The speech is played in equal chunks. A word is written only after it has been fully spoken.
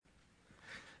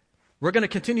We're going to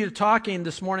continue talking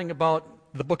this morning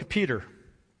about the book of Peter.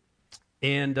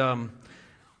 And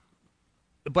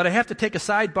but I have to take a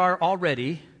sidebar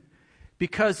already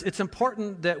because it's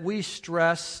important that we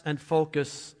stress and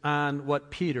focus on what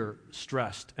Peter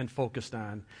stressed and focused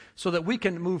on so that we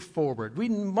can move forward. We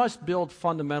must build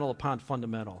fundamental upon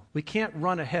fundamental. We can't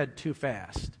run ahead too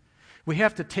fast. We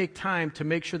have to take time to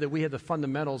make sure that we have the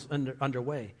fundamentals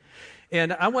underway.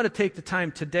 And I want to take the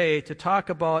time today to talk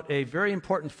about a very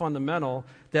important fundamental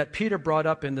that Peter brought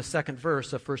up in the second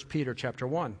verse of 1 Peter chapter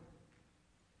 1.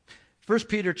 1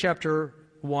 Peter chapter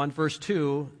 1, verse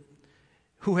 2,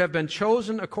 who have been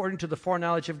chosen according to the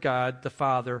foreknowledge of God the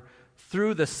Father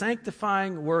through the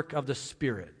sanctifying work of the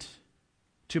Spirit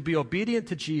to be obedient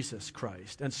to Jesus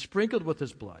Christ and sprinkled with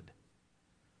His blood.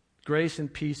 Grace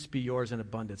and peace be yours in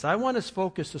abundance. I want us to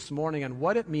focus this morning on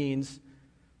what it means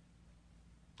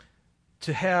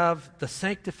to have the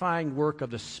sanctifying work of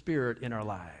the Spirit in our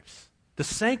lives. The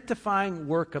sanctifying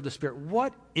work of the Spirit.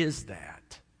 What is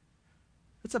that?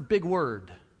 It's a big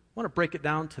word. I want to break it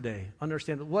down today.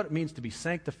 Understand what it means to be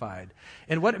sanctified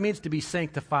and what it means to be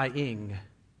sanctifying.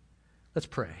 Let's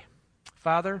pray.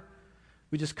 Father,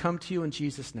 we just come to you in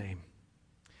Jesus' name.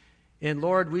 And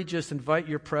Lord, we just invite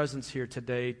your presence here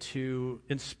today to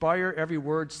inspire every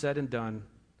word said and done.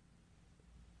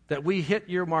 That we hit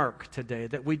your mark today,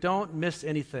 that we don't miss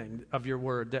anything of your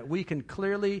word, that we can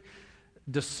clearly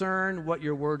discern what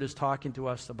your word is talking to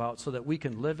us about so that we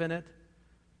can live in it,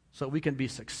 so that we can be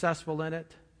successful in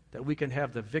it, that we can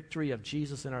have the victory of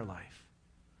Jesus in our life.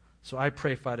 So I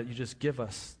pray, Father, you just give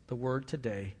us the word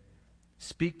today.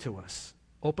 Speak to us.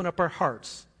 Open up our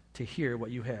hearts to hear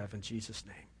what you have in Jesus'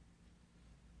 name.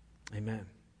 Amen.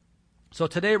 So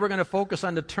today we're going to focus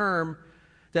on the term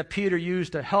that Peter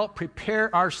used to help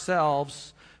prepare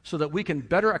ourselves so that we can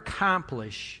better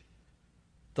accomplish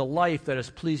the life that is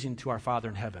pleasing to our Father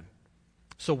in heaven.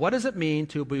 So what does it mean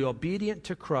to be obedient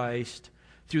to Christ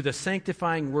through the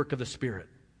sanctifying work of the Spirit?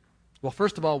 Well,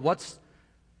 first of all, what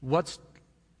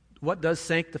does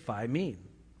sanctify mean?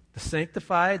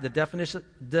 The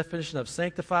definition of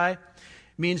sanctify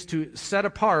means to set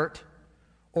apart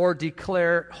or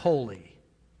declare holy,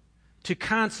 to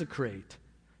consecrate,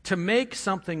 to make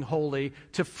something holy,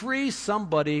 to free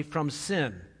somebody from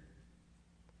sin.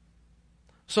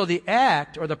 So the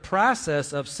act or the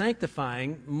process of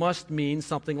sanctifying must mean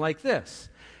something like this,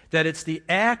 that it's the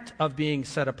act of being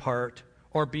set apart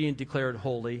or being declared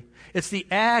holy. It's the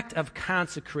act of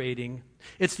consecrating.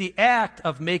 It's the act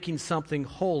of making something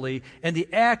holy and the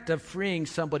act of freeing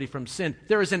somebody from sin.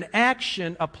 There is an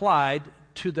action applied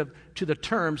to the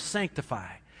term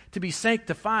sanctify. To be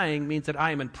sanctifying means that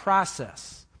I am in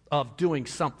process of doing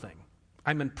something.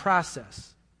 I'm in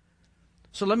process.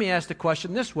 So let me ask the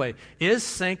question this way. Is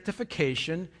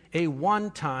sanctification a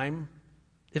one-time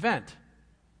event?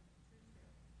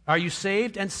 Are you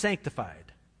saved and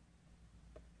sanctified?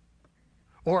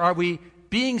 Or are we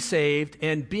being saved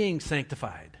and being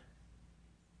sanctified?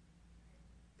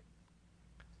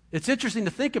 It's interesting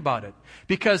to think about it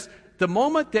because the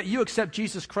moment that you accept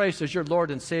Jesus Christ as your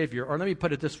Lord and Savior, or let me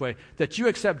put it this way, that you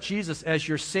accept Jesus as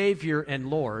your Savior and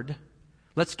Lord,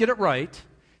 let's get it right.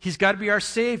 He's got to be our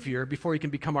Savior before he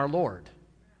can become our Lord.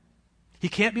 He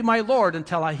can't be my Lord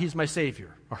until he's my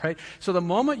Savior, all right? So the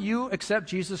moment you accept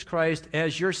Jesus Christ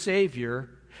as your Savior,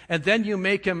 and then you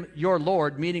make him your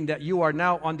Lord, meaning that you are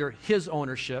now under his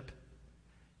ownership,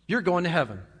 you're going to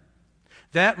heaven.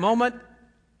 That moment,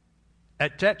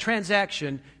 at that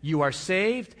transaction, you are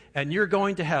saved and you're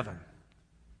going to heaven.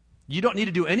 You don't need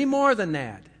to do any more than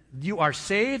that. You are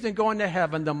saved and going to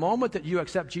heaven the moment that you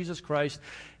accept Jesus Christ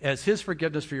as his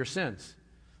forgiveness for your sins.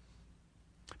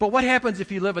 But what happens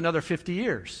if you live another 50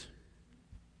 years?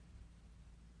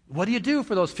 What do you do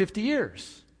for those 50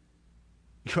 years?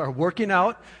 You are working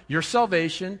out your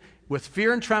salvation with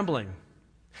fear and trembling.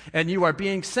 And you are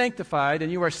being sanctified, and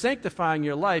you are sanctifying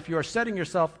your life. You are setting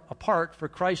yourself apart for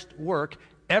Christ's work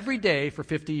every day for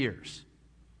 50 years.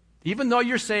 Even though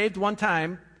you're saved one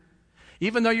time,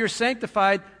 even though you're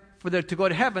sanctified to go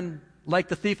to heaven like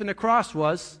the thief on the cross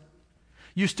was,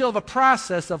 you still have a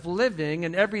process of living,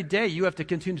 and every day you have to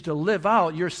continue to live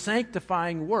out your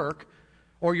sanctifying work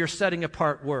or your setting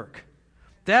apart work.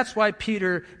 That's why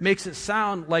Peter makes it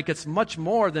sound like it's much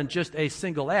more than just a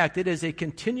single act. It is a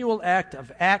continual act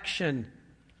of action.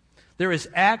 There is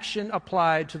action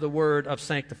applied to the word of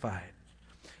sanctified.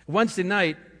 Wednesday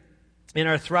night, in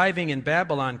our Thriving in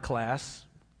Babylon class,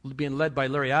 being led by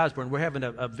Larry Osborne. We're having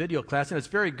a video class, and it's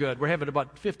very good. We're having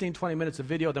about 15, 20 minutes of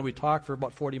video, then we talk for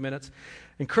about 40 minutes.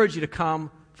 Encourage you to come.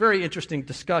 Very interesting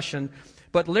discussion.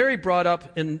 But Larry brought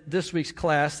up in this week's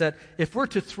class that if we're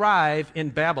to thrive in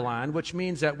Babylon, which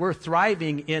means that we're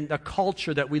thriving in the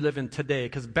culture that we live in today,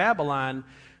 because Babylon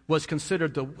was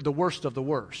considered the worst of the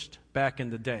worst back in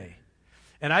the day.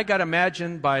 And I got to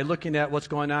imagine by looking at what's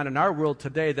going on in our world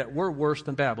today that we're worse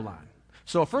than Babylon.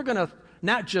 So if we're going to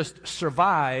not just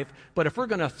survive, but if we're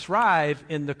going to thrive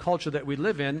in the culture that we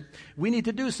live in, we need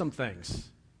to do some things.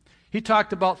 He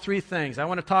talked about 3 things. I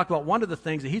want to talk about one of the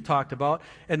things that he talked about.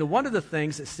 And one of the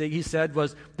things that he said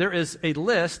was there is a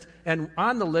list, and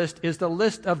on the list is the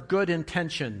list of good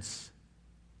intentions.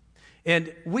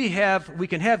 And we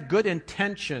can have good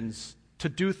intentions to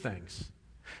do things.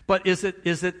 But is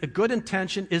it a good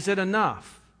intention? Is it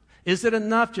enough? Is it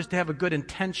enough just to have a good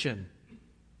intention?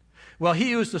 Well,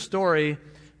 he used a story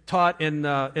taught in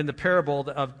the parable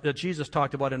that Jesus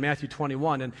talked about in Matthew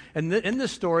 21. And in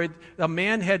this story, a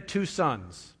man had 2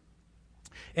 sons.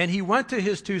 And he went to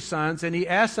his 2 sons, and he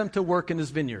asked them to work in his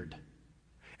vineyard.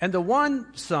 And the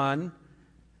one son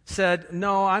said,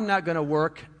 "No, I'm not going to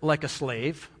work like a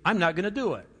slave. I'm not going to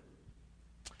do it."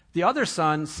 The other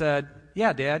son said,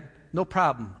 "Yeah, Dad, no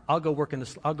problem. I'll go work in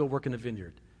the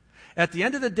vineyard." At the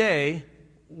end of the day,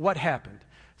 what happened?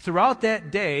 Throughout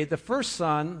that day, the first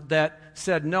son that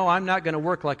said, "No, I'm not going to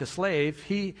work like a slave,"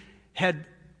 he had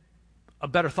a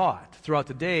better thought throughout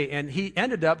the day, and he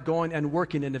ended up going and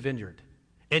working in the vineyard.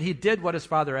 And he did what his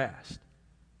father asked.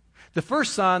 The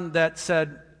first son that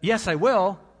said, "Yes, I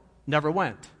will," never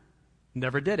went,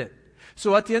 never did it.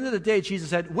 So at the end of the day, Jesus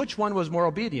said, which one was more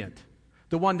obedient?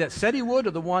 The one that said he would,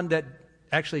 or the one that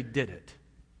actually did it?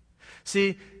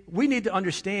 See, we need to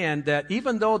understand that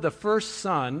even though the first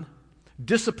son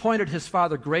disappointed his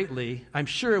father greatly, I'm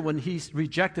sure when he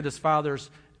rejected his father's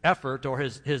effort or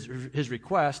his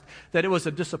request, that it was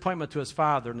a disappointment to his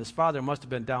father, and his father must have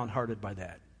been downhearted by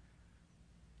that.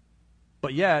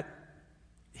 But yet,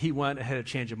 he went and had a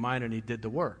change of mind, and he did the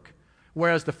work.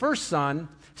 Whereas the first son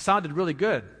sounded really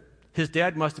good. His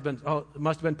dad must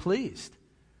have been pleased.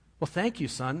 Well, thank you,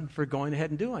 son, for going ahead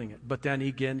and doing it. But then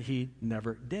again, he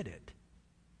never did it.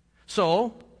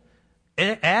 So,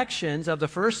 actions of the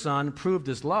first son proved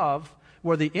his love,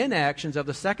 where the inactions of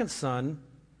the second son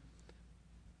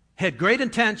had great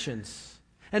intentions.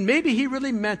 And maybe he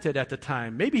really meant it at the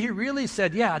time. Maybe he really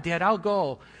said, "Yeah, Dad, I'll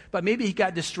go." But maybe he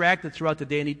got distracted throughout the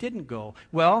day and he didn't go.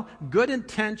 Well, good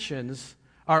intentions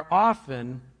are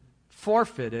often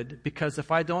forfeited because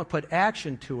if I don't put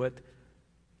action to it,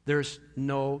 there's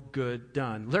no good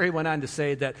done. Larry went on to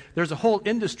say that there's a whole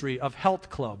industry of health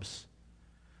clubs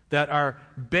that are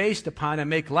based upon and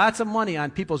make lots of money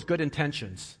on people's good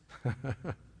intentions.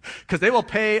 Because they will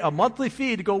pay a monthly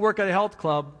fee to go work at a health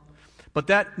club, but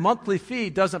that monthly fee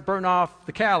doesn't burn off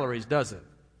the calories, does it?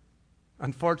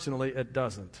 Unfortunately, it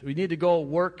doesn't. We need to go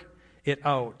work it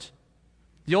out.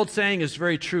 The old saying is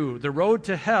very true. The road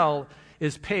to hell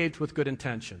is paved with good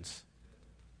intentions.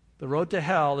 The road to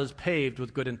hell is paved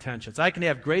with good intentions. I can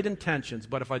have great intentions,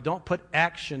 but if I don't put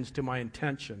actions to my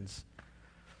intentions,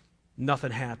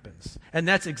 nothing happens. And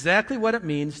that's exactly what it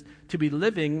means to be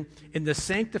living in the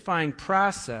sanctifying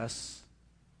process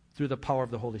through the power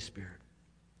of the Holy Spirit.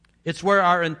 It's where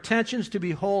our intentions to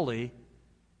be holy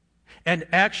and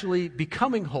actually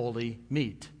becoming holy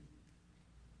meet.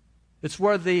 It's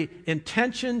where the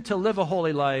intention to live a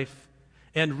holy life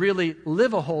and really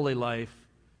live a holy life,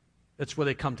 it's where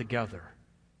they come together.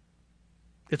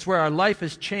 It's where our life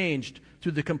is changed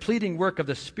through the completing work of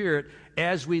the Spirit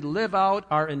as we live out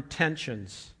our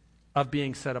intentions of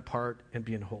being set apart and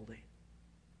being holy.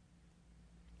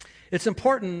 It's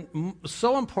important,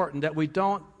 so important, that we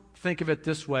don't think of it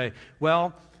this way: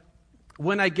 well,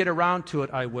 when I get around to it,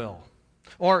 I will.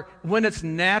 Or when it's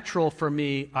natural for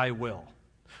me, I will.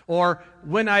 Or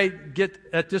when I get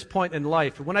at this point in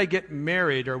life, when I get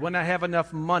married, or when I have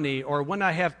enough money, or when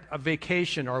I have a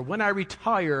vacation, or when I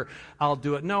retire, I'll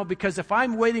do it. No, because if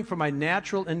I'm waiting for my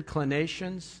natural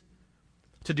inclinations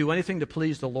to do anything to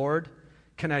please the Lord,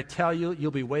 can I tell you,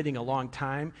 you'll be waiting a long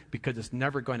time because it's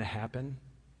never going to happen.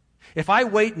 If I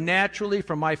wait naturally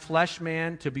for my flesh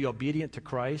man to be obedient to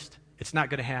Christ, it's not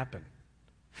going to happen.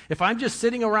 If I'm just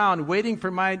sitting around waiting for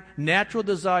my natural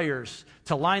desires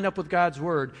to line up with God's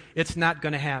Word, it's not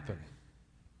going to happen.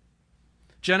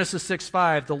 Genesis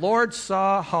 6:5, the Lord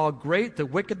saw how great the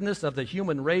wickedness of the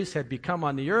human race had become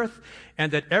on the earth,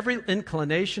 and that every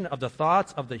inclination of the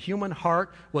thoughts of the human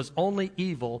heart was only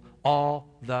evil all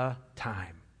the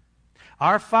time.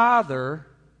 Our Father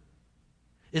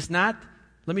is not,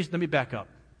 let me back up.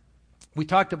 We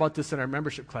talked about this in our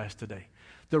membership class today.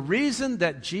 The reason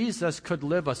that Jesus could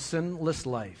live a sinless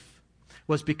life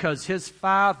was because his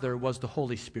Father was the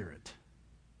Holy Spirit.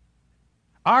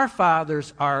 Our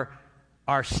fathers are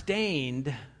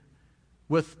stained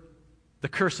with the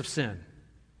curse of sin.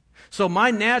 So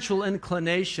my natural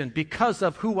inclination, because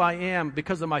of who I am,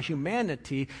 because of my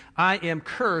humanity, I am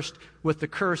cursed with the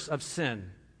curse of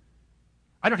sin.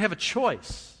 I don't have a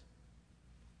choice.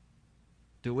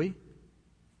 Do we?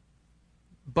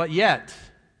 But yet,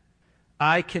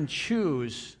 I can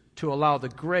choose to allow the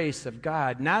grace of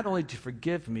God not only to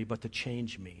forgive me, but to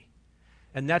change me.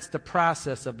 And that's the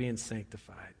process of being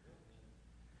sanctified.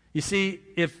 You see,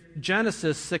 if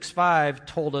Genesis 6:5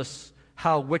 told us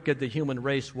how wicked the human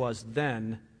race was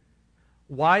then,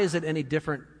 why is it any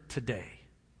different today?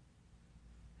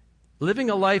 Living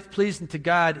a life pleasing to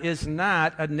God is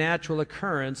not a natural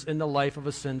occurrence in the life of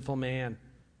a sinful man.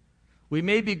 We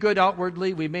may be good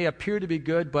outwardly, we may appear to be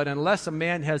good, but unless a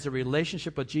man has a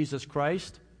relationship with Jesus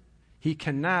Christ, he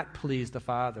cannot please the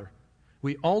Father.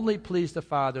 We only please the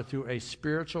Father through a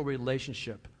spiritual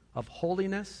relationship of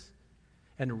holiness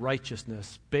and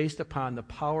righteousness based upon the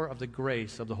power of the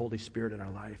grace of the Holy Spirit in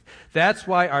our life. That's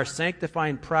why our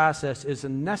sanctifying process is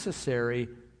necessary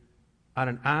on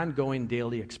an ongoing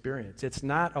daily experience. It's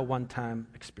not a one-time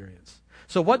experience.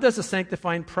 So what does the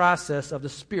sanctifying process of the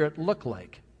Spirit look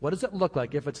like? What does it look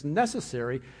like? If it's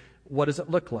necessary, what does it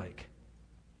look like?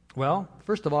 Well,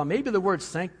 first of all, maybe the word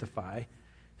sanctify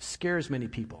scares many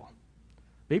people.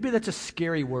 Maybe that's a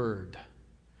scary word.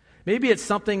 Maybe it's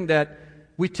something that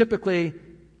we typically,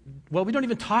 we don't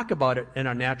even talk about it in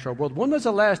our natural world. When was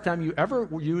the last time you ever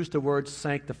used the word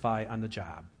sanctify on the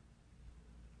job?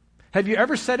 Have you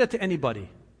ever said it to anybody?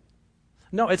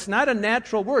 No, it's not a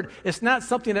natural word. It's not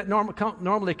something that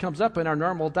normally comes up in our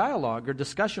normal dialogue or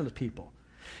discussion with people.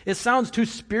 It sounds too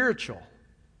spiritual.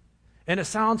 And it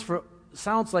sounds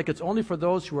like it's only for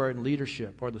those who are in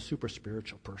leadership or the super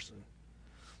spiritual person.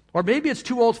 Or maybe it's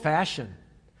too old-fashioned.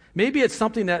 Maybe it's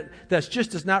something that's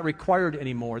just is not required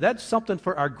anymore. That's something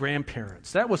for our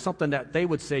grandparents. That was something that they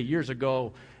would say years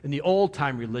ago in the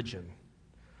old-time religion.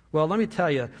 Well, let me tell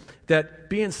you that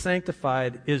being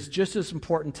sanctified is just as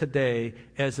important today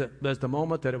as the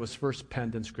moment that it was first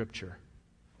penned in Scripture.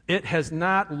 It has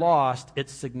not lost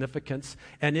its significance,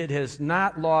 and it has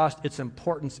not lost its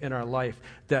importance in our life,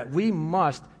 that we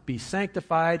must be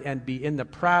sanctified and be in the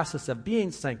process of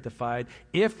being sanctified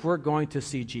if we're going to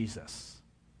see Jesus.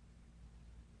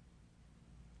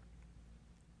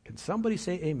 Can somebody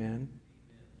say amen?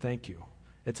 Thank you.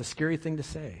 It's a scary thing to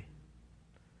say.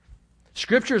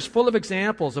 Scripture is full of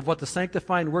examples of what the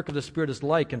sanctifying work of the Spirit is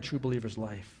like in true believers'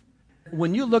 life.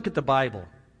 When you look at the Bible,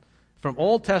 from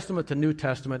Old Testament to New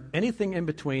Testament, anything in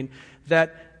between,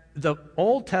 that the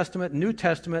Old Testament, New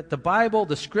Testament, the Bible,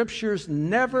 the Scriptures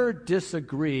never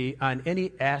disagree on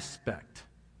any aspect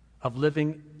of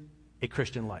living a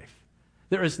Christian life.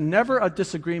 There is never a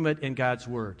disagreement in God's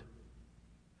Word.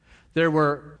 There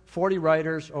were 40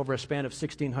 writers over a span of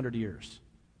 1,600 years.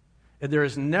 And there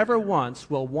is never once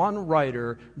will one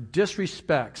writer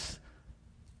disrespects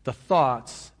the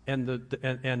thoughts and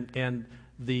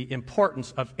the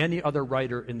importance of any other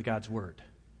writer in God's Word.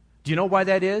 Do you know why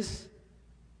that is?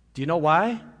 Do you know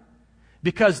why?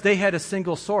 Because they had a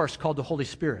single source called the Holy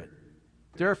Spirit.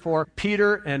 Therefore,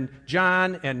 Peter and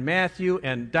John and Matthew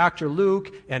and Dr.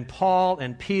 Luke and Paul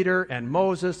and Peter and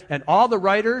Moses and all the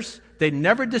writers, they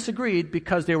never disagreed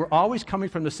because they were always coming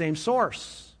from the same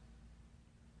source.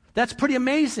 That's pretty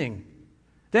amazing.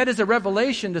 That is a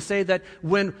revelation to say that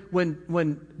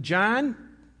when John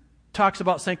talks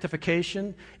about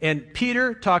sanctification and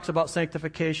Peter talks about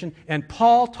sanctification and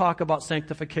Paul talk about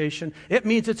sanctification, it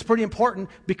means it's pretty important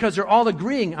because they're all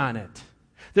agreeing on it.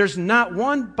 There's not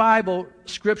one Bible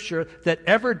scripture that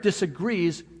ever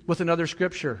disagrees with another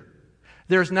scripture.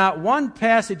 There's not one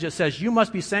passage that says you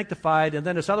must be sanctified and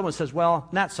then this other one says, well,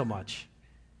 not so much.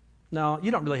 No,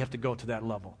 you don't really have to go to that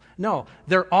level. No,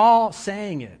 they're all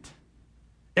saying it.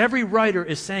 Every writer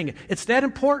is saying it. It's that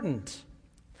important.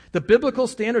 The biblical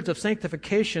standards of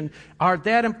sanctification are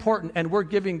that important, and we're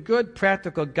giving good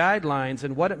practical guidelines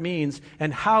in what it means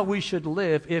and how we should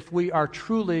live if we are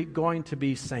truly going to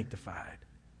be sanctified.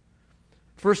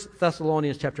 1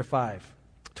 Thessalonians chapter 5,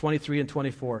 23 and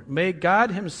 24. May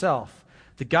God himself,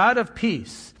 the God of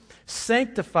peace,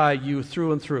 sanctify you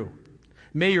through and through.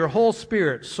 May your whole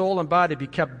spirit, soul, and body be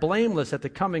kept blameless at the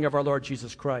coming of our Lord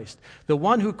Jesus Christ. The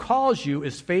one who calls you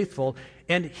is faithful,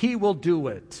 and he will do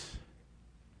it.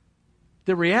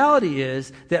 The reality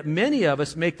is that many of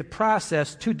us make the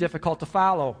process too difficult to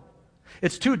follow.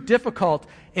 It's too difficult,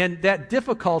 and that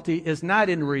difficulty is not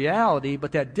in reality,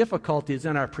 but that difficulty is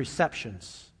in our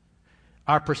perceptions.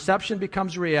 Our perception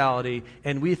becomes reality,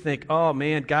 and we think, oh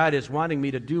man, God is wanting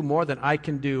me to do more than I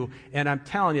can do, and I'm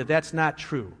telling you, that's not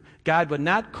true. God would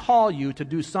not call you to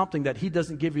do something that He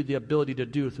doesn't give you the ability to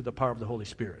do through the power of the Holy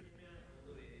Spirit.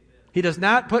 He does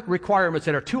not put requirements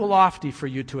that are too lofty for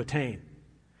you to attain.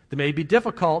 They may be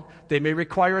difficult. They may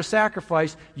require a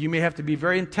sacrifice. You may have to be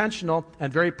very intentional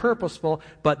and very purposeful,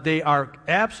 but they are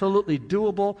absolutely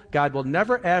doable. God will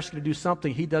never ask you to do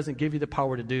something He doesn't give you the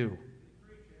power to do.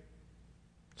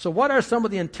 So what are some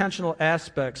of the intentional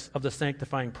aspects of the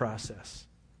sanctifying process?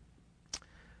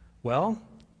 Well,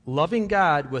 loving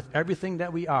God with everything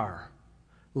that we are.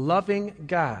 Loving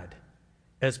God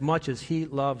as much as He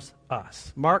loves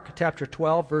us. Mark chapter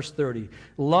 12, verse 30.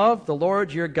 Love the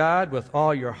Lord your God with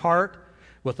all your heart,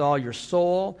 with all your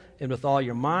soul, and with all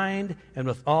your mind, and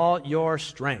with all your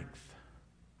strength.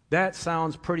 That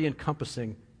sounds pretty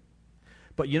encompassing.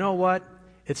 But you know what?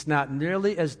 It's not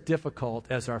nearly as difficult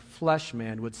as our flesh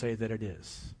man would say that it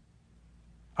is.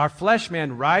 Our flesh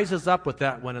man rises up with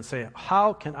that one and say,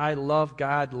 how can I love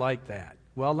God like that?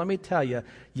 Well, let me tell you,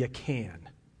 you can.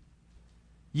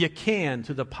 You can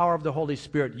through the power of the Holy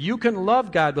Spirit. You can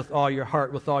love God with all your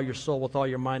heart, with all your soul, with all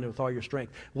your mind, and with all your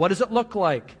strength. What does it look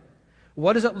like?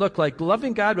 What does it look like?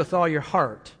 Loving God with all your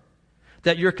heart.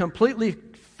 That you're completely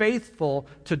faithful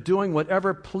to doing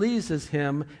whatever pleases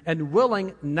Him and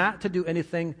willing not to do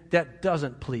anything that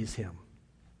doesn't please Him.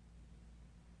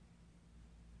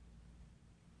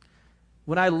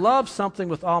 When I love something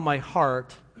with all my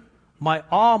heart,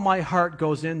 all my heart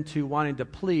goes into wanting to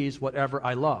please whatever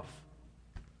I love.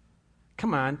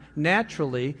 Come on,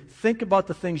 naturally, think about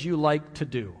the things you like to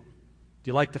do. Do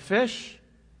you like to fish?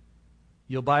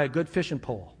 You'll buy a good fishing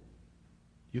pole.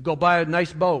 You go buy a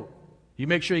nice boat. You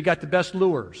make sure you got the best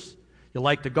lures. You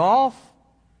like to golf?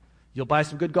 You'll buy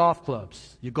some good golf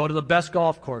clubs. You go to the best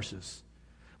golf courses.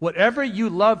 Whatever you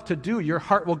love to do, your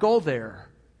heart will go there.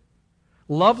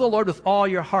 Love the Lord with all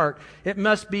your heart. It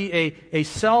must be a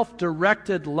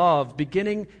self-directed love,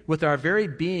 beginning with our very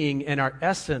being and our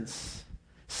essence,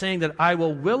 saying that I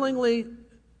will willingly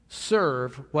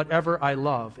serve whatever I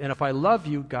love. And if I love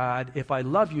you, God, if I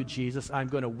love you, Jesus, I'm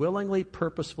going to willingly,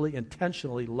 purposefully,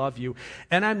 intentionally love you.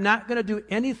 And I'm not going to do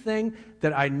anything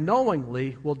that I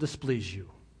knowingly will displease you.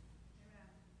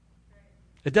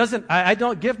 I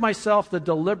don't give myself the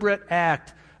deliberate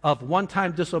act of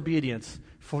one-time disobedience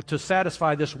to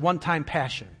satisfy this one-time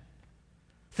passion,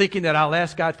 thinking that I'll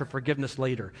ask God for forgiveness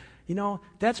later. You know,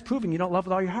 that's proving you don't love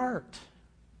with all your heart.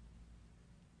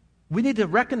 We need to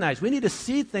recognize, we need to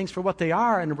see things for what they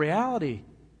are in reality.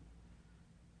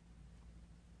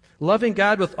 Loving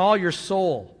God with all your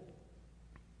soul,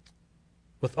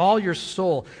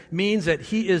 means that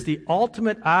He is the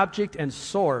ultimate object and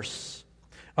source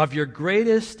of your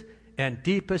greatest and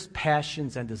deepest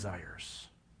passions and desires.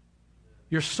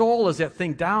 Your soul is that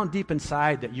thing down deep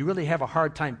inside that you really have a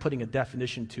hard time putting a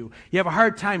definition to. You have a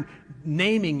hard time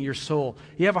naming your soul.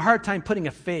 You have a hard time putting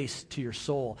a face to your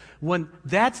soul. When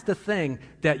that's the thing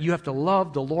that you have to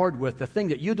love the Lord with, the thing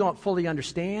that you don't fully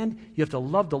understand, you have to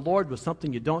love the Lord with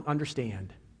something you don't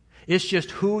understand. It's just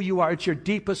who you are. It's your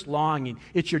deepest longing.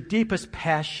 It's your deepest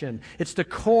passion. It's the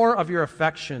core of your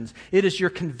affections. It is your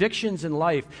convictions in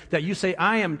life that you say,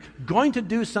 I am going to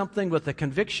do something with the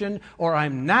conviction, or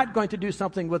I'm not going to do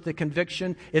something with the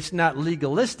conviction. It's not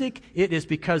legalistic. It is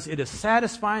because it is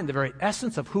satisfying the very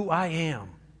essence of who I am.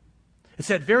 It's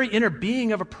that very inner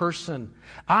being of a person.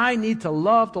 I need to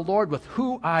love the Lord with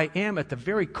who I am at the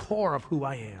very core of who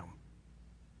I am.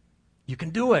 You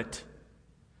can do it.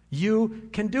 You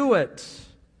can do it.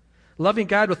 Loving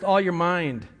God with all your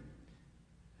mind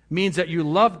means that you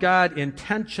love God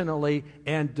intentionally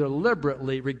and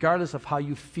deliberately, regardless of how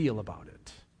you feel about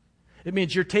it. It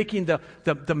means you're taking the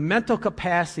mental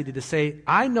capacity to say,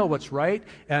 I know what's right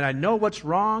and I know what's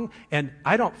wrong, and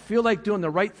I don't feel like doing the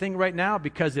right thing right now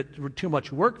because it's too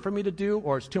much work for me to do,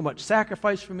 or it's too much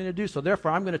sacrifice for me to do, so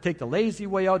therefore I'm going to take the lazy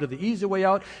way out or the easy way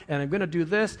out, and I'm going to do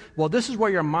this. Well, this is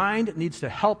where your mind needs to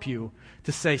help you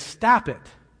to say, stop it.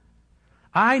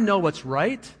 I know what's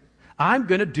right. I'm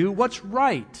going to do what's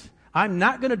right. I'm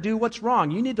not going to do what's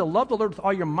wrong. You need to love the Lord with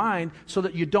all your mind so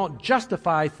that you don't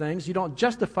justify things. You don't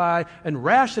justify and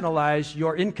rationalize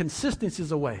your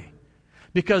inconsistencies away.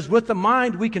 Because with the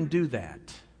mind, we can do that.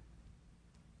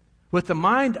 With the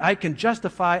mind, I can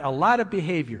justify a lot of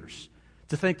behaviors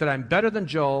to think that I'm better than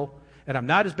Joe and I'm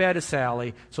not as bad as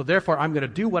Sally, so therefore I'm going to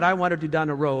do what I want to do down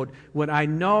the road when I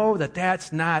know that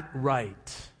that's not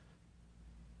right.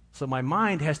 So my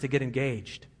mind has to get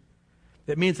engaged.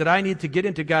 It means that I need to get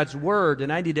into God's Word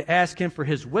and I need to ask Him for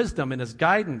His wisdom and His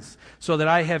guidance so that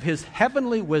I have His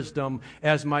heavenly wisdom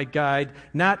as my guide,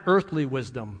 not earthly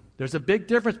wisdom. There's a big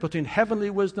difference between heavenly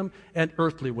wisdom and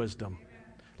earthly wisdom.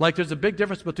 Like there's a big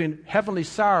difference between heavenly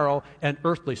sorrow and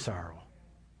earthly sorrow.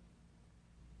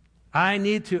 I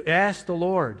need to ask the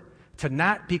Lord to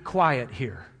not be quiet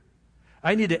here.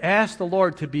 I need to ask the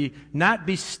Lord to not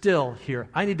be still here.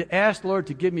 I need to ask the Lord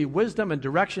to give me wisdom and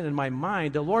direction in my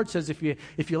mind. The Lord says if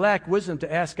you lack wisdom,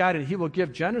 to ask God, and He will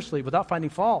give generously without finding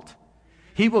fault.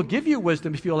 He will give you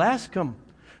wisdom if you'll ask Him.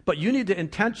 But you need to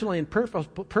intentionally and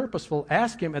purposeful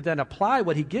ask Him and then apply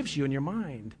what He gives you in your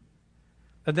mind.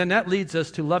 And then that leads us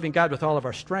to loving God with all of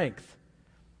our strength.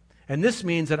 And this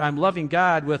means that I'm loving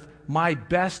God with my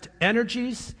best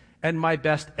energies and my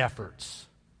best efforts.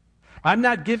 I'm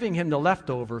not giving Him the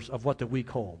leftovers of what the week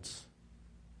holds.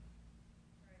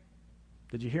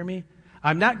 Did you hear me?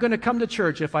 I'm not going to come to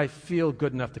church if I feel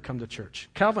good enough to come to church.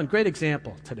 Calvin, great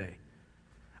example today.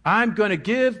 I'm going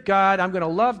to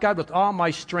love God with all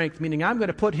my strength, meaning I'm going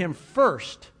to put Him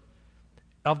first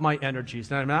of my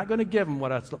energies. And I'm not going to give Him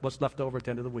what's left over at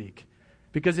the end of the week.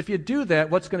 Because if you do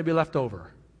that, what's going to be left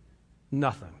over?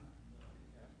 Nothing.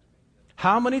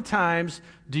 How many times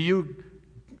do you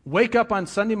wake up on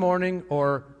Sunday morning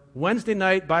or Wednesday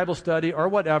night Bible study or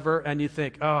whatever, and you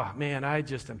think, oh man, I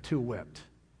just am too whipped?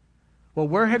 Well,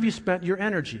 where have you spent your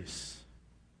energies?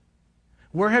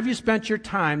 Where have you spent your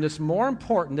time that's more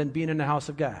important than being in the house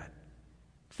of God?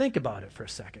 Think about it for a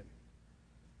second.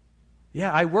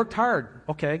 Yeah, I worked hard.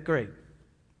 Okay, great.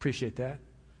 Appreciate that.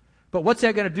 But what's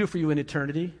that going to do for you in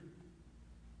eternity?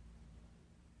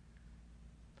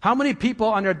 How many people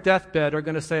on their deathbed are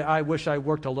going to say, I wish I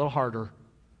worked a little harder?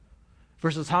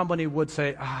 Versus how many would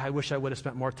say, I wish I would have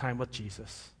spent more time with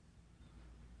Jesus?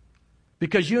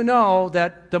 Because you know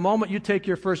that the moment you take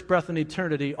your first breath in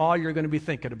eternity, all you're going to be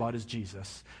thinking about is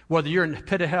Jesus. Whether you're in the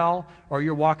pit of hell or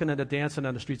you're walking and dancing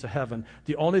on the streets of heaven,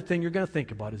 the only thing you're going to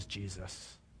think about is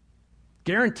Jesus.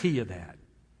 Guarantee you that.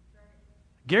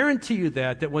 Guarantee you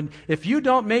that if you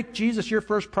don't make Jesus your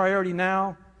first priority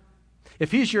now,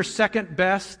 if He's your second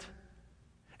best,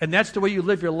 and that's the way you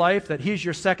live your life, that He's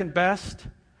your second best,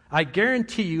 I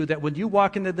guarantee you that when you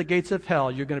walk into the gates of hell,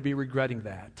 you're going to be regretting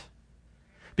that.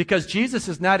 Because Jesus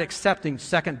is not accepting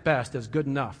second best as good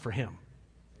enough for Him.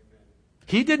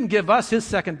 He didn't give us His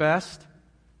second best.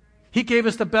 He gave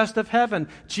us the best of heaven.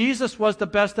 Jesus was the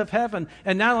best of heaven.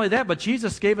 And not only that, but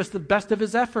Jesus gave us the best of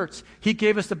His efforts. He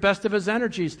gave us the best of His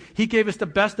energies. He gave us the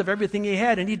best of everything He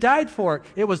had, and He died for it.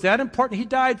 It was that important. He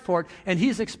died for it, and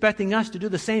He's expecting us to do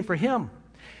the same for Him.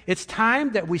 It's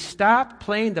time that we stop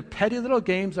playing the petty little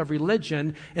games of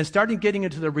religion and starting getting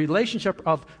into the relationship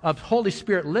of Holy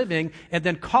Spirit living and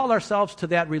then call ourselves to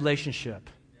that relationship.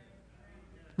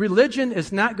 Religion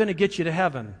is not going to get you to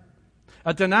heaven.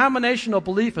 A denominational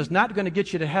belief is not going to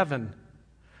get you to heaven.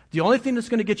 The only thing that's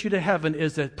going to get you to heaven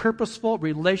is a purposeful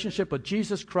relationship with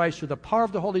Jesus Christ through the power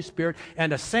of the Holy Spirit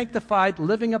and a sanctified,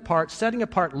 living apart, setting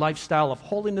apart lifestyle of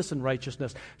holiness and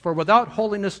righteousness. For without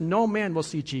holiness, no man will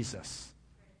see Jesus.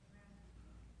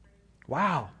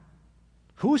 Wow.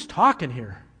 Who's talking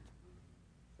here?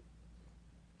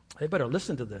 They better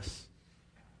listen to this.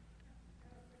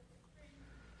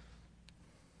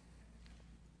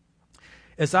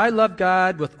 As I love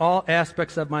God with all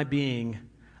aspects of my being,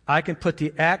 I can put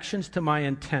the actions to my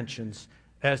intentions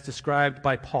as described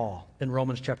by Paul in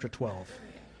Romans chapter 12.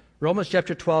 Romans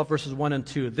chapter 12, verses 1 and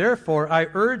 2. Therefore, I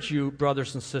urge you,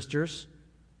 brothers and sisters,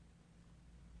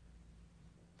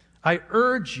 I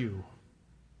urge you,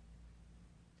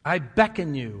 I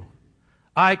beckon you,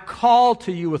 I call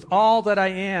to you with all that I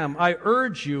am. I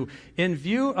urge you, in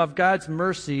view of God's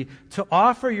mercy, to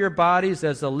offer your bodies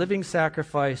as a living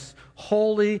sacrifice,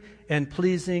 holy and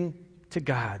pleasing to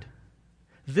God.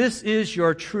 This is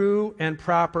your true and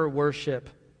proper worship.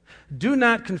 Do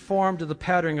not conform to the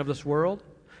pattern of this world,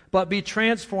 but be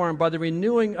transformed by the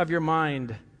renewing of your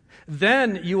mind.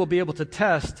 Then you will be able to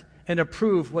test and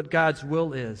approve what God's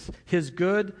will is, His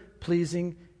good,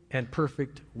 pleasing, and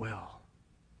perfect will.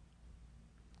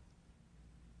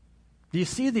 Do you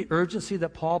see the urgency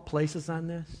that Paul places on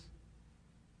this?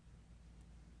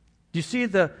 Do you see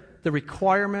the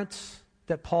requirements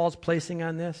that Paul's placing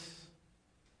on this?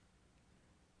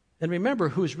 And remember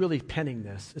who's really penning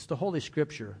this. It's the Holy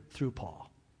Scripture through Paul.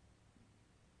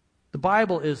 The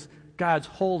Bible is God's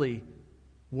holy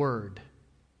word.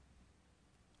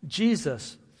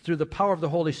 Jesus, through the power of the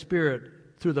Holy Spirit,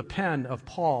 through the pen of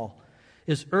Paul,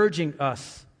 is urging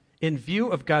us in view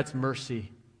of God's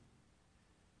mercy.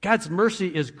 God's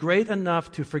mercy is great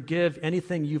enough to forgive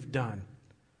anything you've done.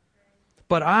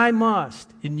 But I must,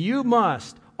 and you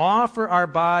must, offer our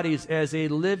bodies as a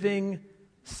living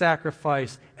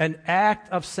sacrifice, an act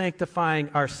of sanctifying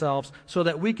ourselves so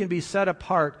that we can be set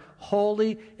apart,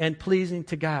 holy and pleasing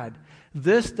to God.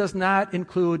 This does not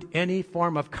include any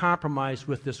form of compromise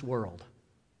with this world.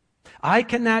 I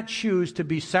cannot choose to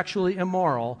be sexually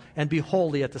immoral and be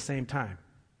holy at the same time.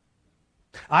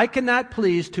 I cannot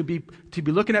please to be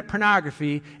looking at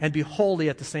pornography and be holy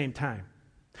at the same time.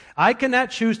 I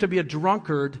cannot choose to be a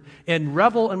drunkard and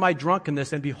revel in my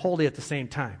drunkenness and be holy at the same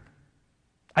time.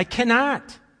 I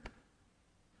cannot.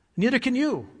 Neither can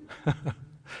you.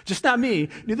 Just not me.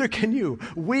 Neither can you.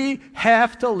 We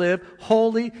have to live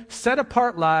holy,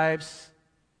 set-apart lives.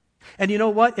 And you know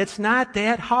what? It's not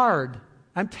that hard.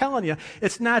 I'm telling you,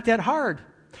 it's not that hard.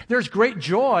 There's great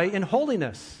joy in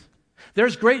holiness.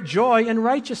 There's great joy in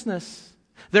righteousness.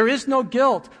 There is no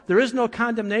guilt. There is no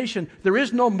condemnation. There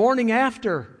is no morning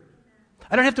after.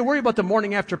 I don't have to worry about the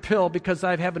morning after pill because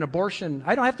I have an abortion.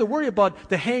 I don't have to worry about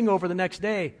the hangover the next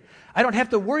day. I don't have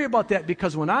to worry about that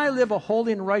because when I live a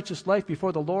holy and righteous life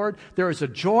before the Lord, there is a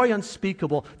joy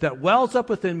unspeakable that wells up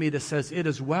within me that says, it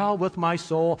is well with my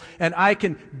soul, and I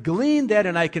can glean that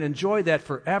and I can enjoy that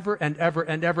forever and ever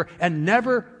and ever and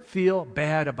never feel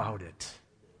bad about it.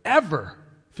 Ever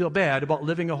feel bad about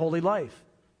living a holy life.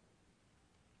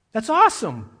 That's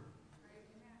awesome.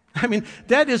 I mean,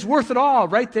 that is worth it all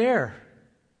right there.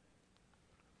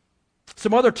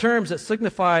 Some other terms that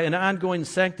signify an ongoing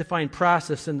sanctifying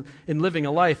process in living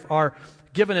a life are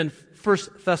given in 1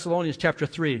 Thessalonians chapter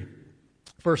 3,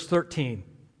 verse 13.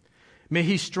 May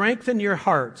he strengthen your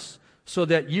hearts so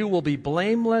that you will be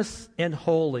blameless and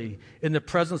holy in the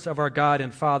presence of our God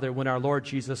and Father when our Lord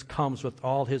Jesus comes with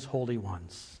all his holy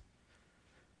ones.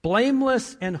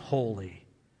 Blameless and holy.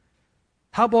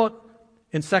 How about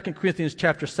in 2 Corinthians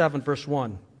chapter 7, verse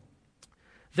 1?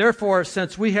 Therefore,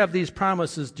 since we have these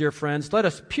promises, dear friends, let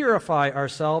us purify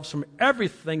ourselves from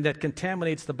everything that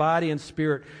contaminates the body and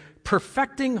spirit,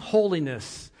 perfecting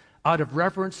holiness out of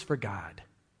reverence for God.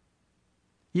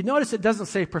 You notice it doesn't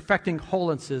say perfecting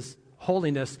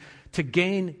holiness to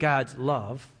gain God's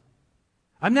love.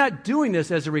 I'm not doing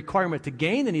this as a requirement to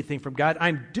gain anything from God.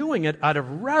 I'm doing it out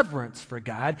of reverence for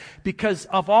God because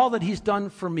of all that he's done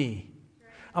for me.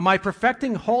 My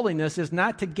perfecting holiness is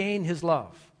not to gain his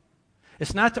love.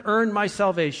 It's not to earn my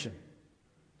salvation.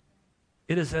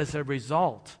 It is as a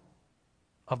result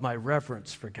of my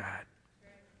reverence for God.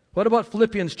 What about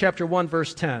Philippians chapter 1,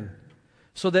 verse 10?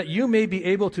 So that you may be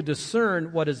able to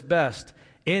discern what is best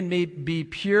and may be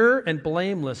pure and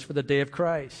blameless for the day of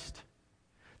Christ.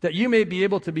 That you may be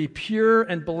able to be pure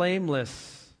and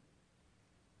blameless.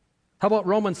 How about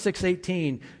Romans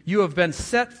 6:18? You have been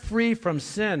set free from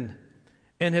sin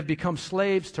and have become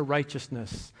slaves to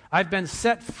righteousness. I've been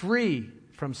set free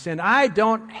from sin. I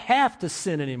don't have to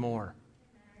sin anymore.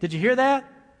 Did you hear that?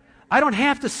 I don't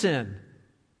have to sin.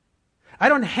 I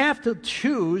don't have to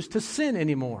choose to sin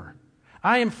anymore.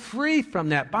 I am free from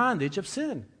that bondage of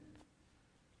sin.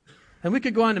 And we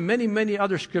could go on to many, many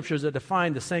other scriptures that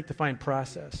define the sanctifying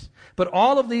process. But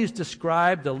all of these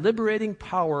describe the liberating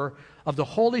power of the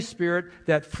Holy Spirit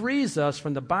that frees us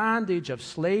from the bondage of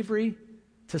slavery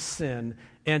to sin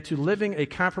and to living a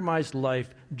compromised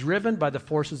life driven by the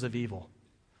forces of evil.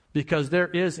 Because there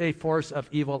is a force of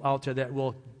evil out there that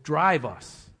will drive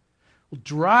us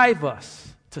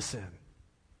to sin.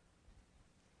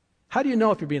 How do you know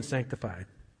if you're being sanctified?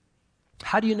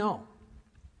 How do you know?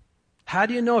 How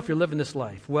do you know if you're living this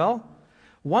life? Well,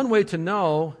 one way to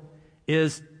know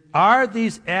is, are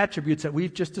these attributes that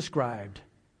we've just described,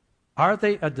 are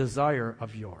they a desire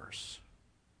of yours?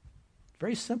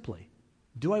 Very simply.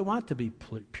 Do I want to be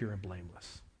pure and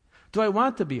blameless? Do I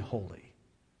want to be holy?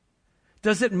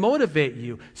 Does it motivate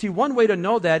you? See, one way to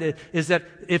know that is that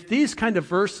if these kind of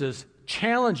verses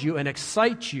challenge you and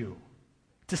excite you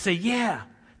to say, yeah,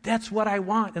 that's what I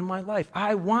want in my life.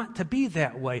 I want to be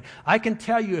that way. I can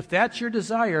tell you if that's your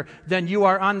desire, then you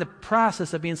are on the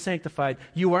process of being sanctified.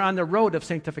 You are on the road of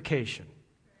sanctification.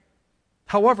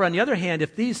 However, on the other hand,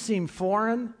 if these seem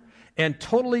foreign and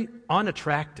totally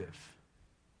unattractive,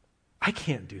 I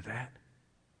can't do that.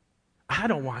 I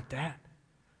don't want that.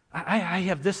 I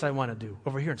have this I want to do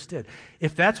over here instead.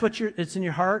 If that's what it's in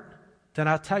your heart, then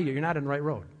I'll tell you, you're not on the right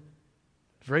road.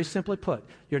 Very simply put,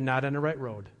 you're not on the right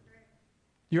road.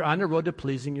 You're on the road to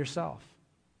pleasing yourself.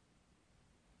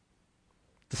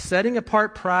 The setting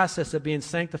apart process of being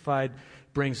sanctified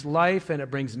brings life and it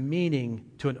brings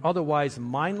meaning to an otherwise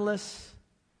mindless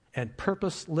and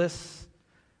purposeless,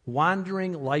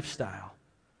 wandering lifestyle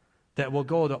that will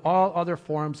go to all other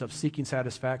forms of seeking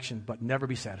satisfaction but never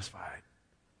be satisfied.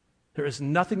 There is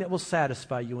nothing that will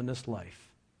satisfy you in this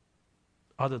life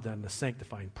other than the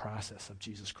sanctifying process of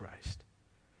Jesus Christ.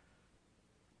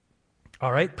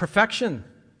 All right, perfection.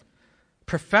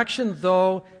 Perfection,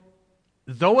 though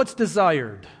it's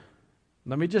desired.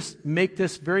 Let me just make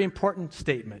this very important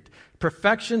statement.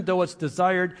 Perfection, though it's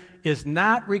desired, is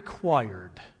not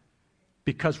required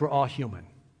because we're all human.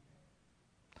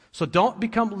 So don't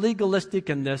become legalistic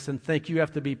in this and think you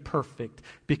have to be perfect,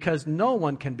 because no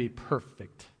one can be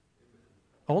perfect.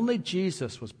 Only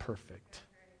Jesus was perfect.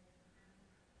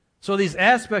 So these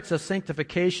aspects of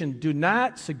sanctification do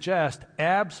not suggest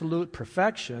absolute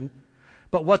perfection,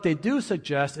 but what they do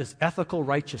suggest is ethical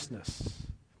righteousness.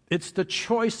 It's the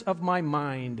choice of my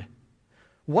mind.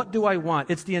 What do I want?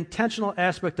 It's the intentional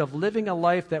aspect of living a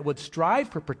life that would strive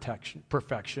for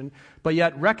perfection, but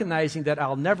yet recognizing that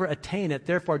I'll never attain it,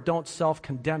 therefore don't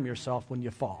self-condemn yourself when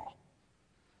you fall.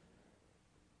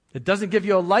 It doesn't give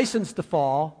you a license to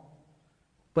fall,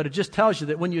 but it just tells you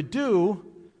that when you do,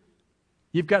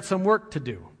 you've got some work to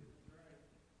do.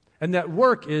 And that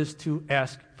work is to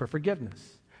ask for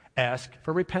forgiveness, ask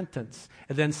for repentance,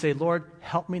 and then say, Lord,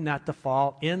 help me not to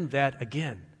fall in that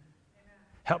again.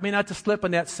 Help me not to slip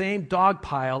in that same dog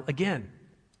pile again.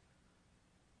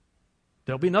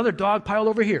 There'll be another dog pile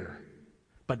over here,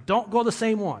 but don't go the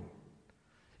same one.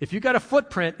 If you got a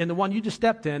footprint in the one you just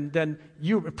stepped in, then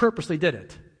you purposely did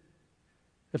it.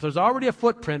 If there's already a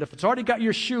footprint, if it's already got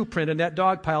your shoe print in that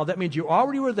dog pile, that means you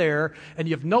already were there and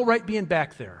you have no right being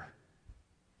back there.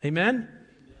 Amen?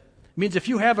 It means if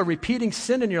you have a repeating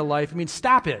sin in your life, it means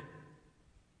stop it.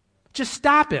 Just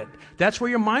stop it. That's where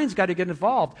your mind's got to get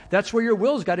involved. That's where your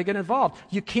will's got to get involved.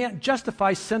 You can't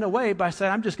justify sin away by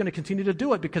saying, I'm just going to continue to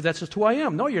do it because that's just who I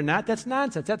am. No, you're not. That's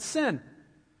nonsense. That's sin.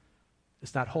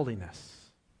 It's not holiness.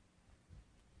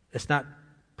 It's not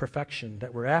perfection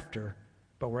that we're after,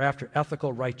 but we're after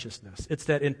ethical righteousness. It's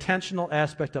that intentional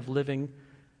aspect of living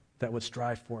that would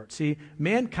strive for it. See,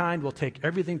 mankind will take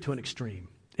everything to an extreme.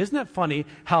 Isn't it funny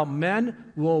how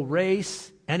men will race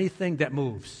anything that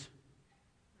moves?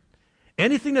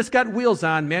 Anything that's got wheels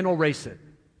on, man will race it.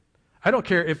 I don't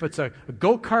care if it's a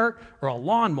go-kart or a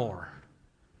lawnmower.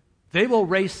 They will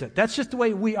race it. That's just the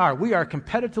way we are. We are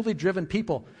competitively driven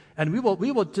people, and we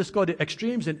will just go to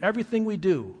extremes in everything we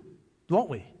do, won't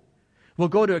we? We'll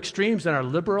go to extremes in our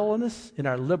liberalness, in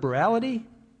our liberality.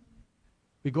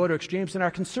 We go to extremes in our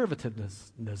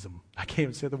conservatism. I can't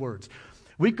even say the words.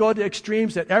 We go to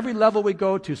extremes at every level we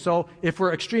go to. So if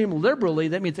we're extreme liberally,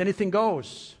 that means anything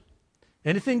goes.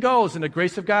 Anything goes, and the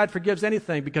grace of God forgives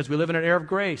anything because we live in an era of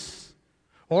grace.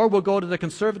 Or we'll go to the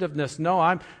conservativeness. No,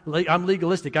 I'm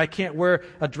legalistic. I can't wear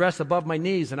a dress above my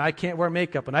knees, and I can't wear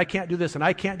makeup, and I can't do this, and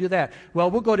I can't do that. Well,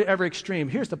 we'll go to every extreme.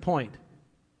 Here's the point.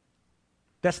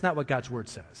 That's not what God's Word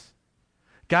says.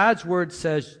 God's Word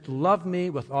says, love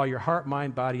me with all your heart,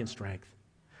 mind, body, and strength.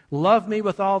 Love me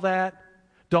with all that.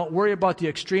 Don't worry about the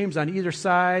extremes on either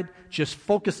side. Just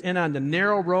focus in on the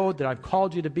narrow road that I've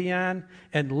called you to be on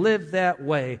and live that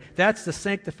way. That's the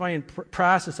sanctifying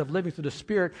process of living through the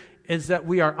Spirit, is that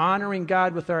we are honoring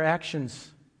God with our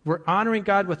actions. We're honoring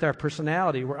God with our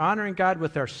personality. We're honoring God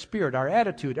with our spirit, our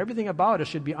attitude. Everything about us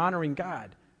should be honoring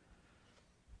God.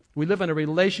 We live in a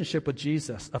relationship with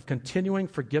Jesus of continuing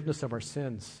forgiveness of our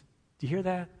sins. Do you hear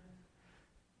that?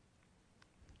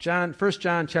 1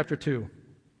 John chapter 2.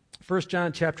 1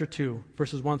 John chapter 2,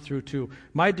 verses 1 through 2.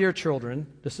 My dear children,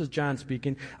 this is John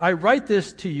speaking, I write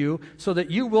this to you so that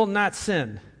you will not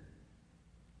sin.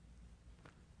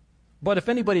 But if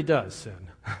anybody does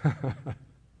sin,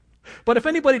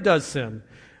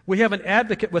 we have an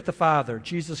advocate with the Father,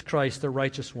 Jesus Christ, the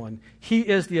righteous one. He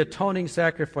is the atoning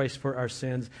sacrifice for our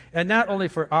sins, and not only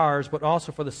for ours, but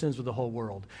also for the sins of the whole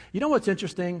world. You know what's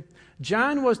interesting?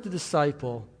 John was the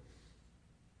disciple.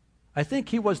 I think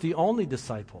he was the only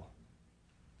disciple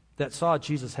that saw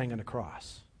Jesus hang on a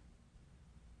cross.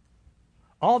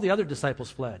 All the other disciples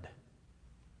fled.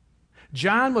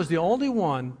 John was the only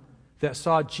one that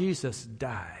saw Jesus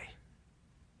die.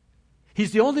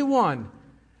 He's the only one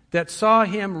that saw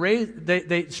him raise,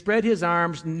 they spread his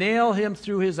arms, nail him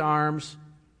through his arms,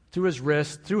 through his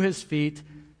wrists, through his feet.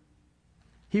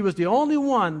 He was the only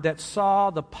one that saw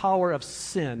the power of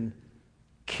sin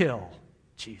kill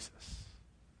Jesus.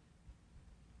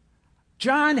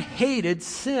 John hated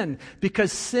sin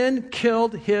because sin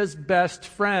killed his best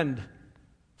friend.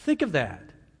 Think of that.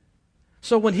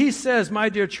 So when he says, my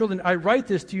dear children, I write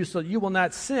this to you so that you will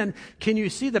not sin, can you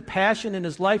see the passion in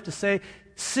his life to say,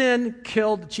 sin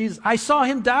killed Jesus? I saw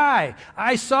him die.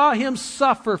 I saw him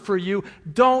suffer for you.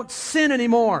 Don't sin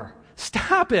anymore.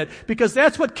 Stop it, because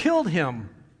that's what killed him.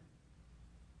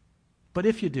 But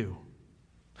if you do,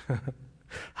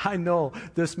 I know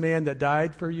this man that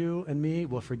died for you and me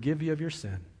will forgive you of your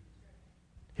sin.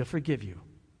 He'll forgive you.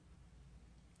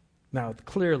 Now,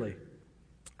 clearly,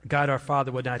 God our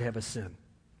Father would not have a sin,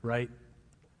 right?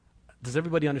 Does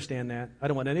everybody understand that? I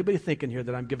don't want anybody thinking here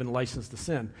that I'm giving license to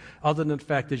sin, other than the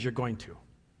fact is you're going to.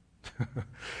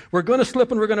 We're going to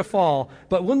slip and we're going to fall,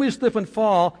 but when we slip and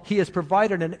fall, He has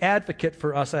provided an advocate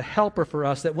for us, a helper for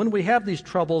us, that when we have these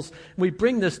troubles, we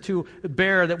bring this to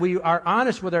bear, that we are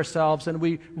honest with ourselves and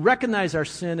we recognize our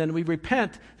sin and we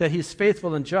repent, that He's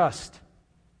faithful and just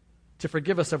to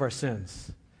forgive us of our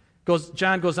sins.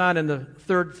 John goes on in the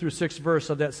 3rd through 6th verse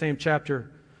of that same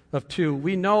chapter of 2.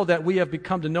 We know that we have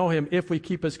become to know Him if we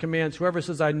keep His commands. Whoever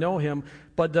says, I know Him,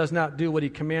 but does not do what He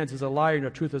commands is a liar, and the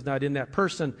truth is not in that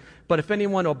person. But if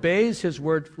anyone obeys His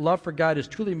word, love for God is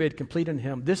truly made complete in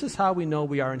him. This is how we know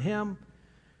we are in Him.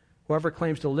 Whoever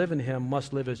claims to live in Him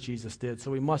must live as Jesus did.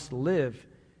 So we must live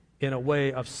in a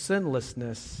way of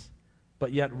sinlessness,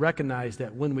 but yet recognize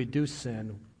that when we do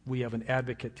sin, we have an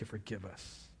advocate to forgive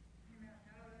us.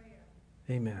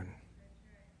 Amen.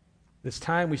 It's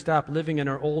time we stop living in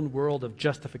our old world of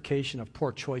justification of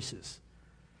poor choices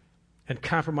and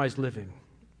compromised living,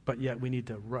 but yet we need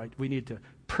to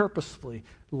purposefully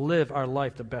live our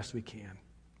life the best we can.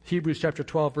 Hebrews chapter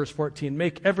 12, verse 14,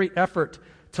 make every effort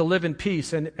to live in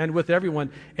peace and with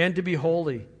everyone and to be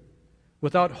holy.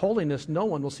 Without holiness, no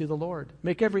one will see the Lord.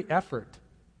 Make every effort.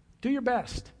 Do your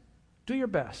best. Do your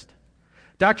best.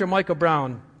 Dr. Michael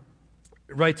Brown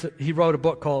wrote a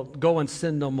book called Go and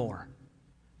Sin No More.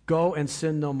 Go and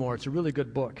Sin No More. It's a really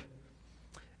good book.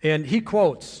 And he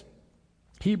quotes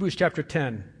Hebrews chapter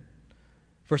 10,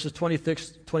 verses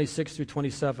 26 through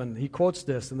 27. He quotes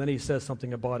this, and then he says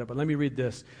something about it. But let me read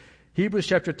this. Hebrews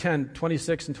chapter 10,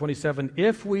 26 and 27.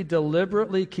 If we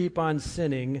deliberately keep on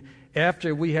sinning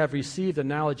after we have received the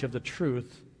knowledge of the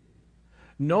truth,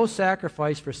 no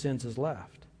sacrifice for sins is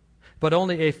left, but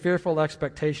only a fearful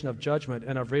expectation of judgment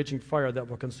and of raging fire that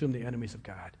will consume the enemies of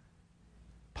God.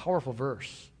 Powerful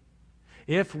verse.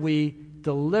 If we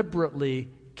deliberately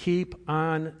keep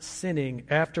on sinning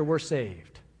after we're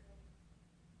saved,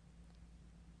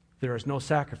 there is no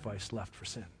sacrifice left for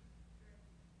sin.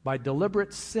 By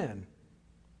deliberate sin.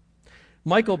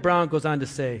 Michael Brown goes on to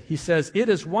say, he says, it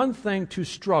is one thing to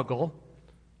struggle,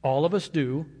 all of us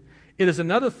do. It is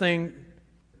another thing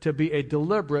to be a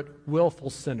deliberate, willful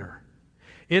sinner.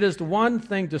 It is the one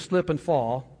thing to slip and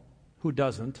fall, who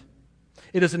doesn't?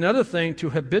 It is another thing to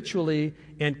habitually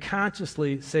and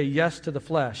consciously say yes to the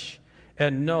flesh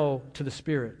and no to the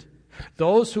Spirit.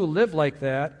 Those who live like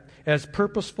that, as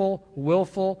purposeful,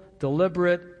 willful,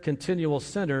 deliberate, continual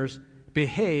sinners,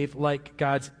 behave like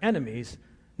God's enemies,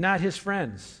 not His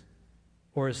friends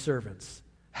or His servants.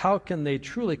 How can they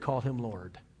truly call Him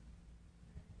Lord?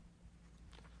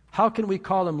 How can we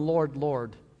call Him Lord,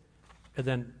 Lord,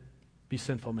 and be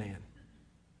sinful man?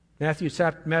 Matthew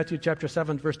chapter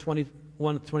 7, verse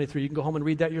 21 to 23. You can go home and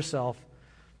read that yourself,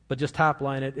 but just top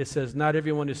line it. It says, not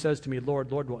everyone who says to me,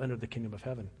 Lord, Lord, will enter the kingdom of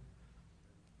heaven.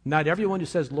 Not everyone who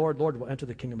says, Lord, Lord, will enter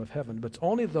the kingdom of heaven, but it's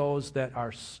only those that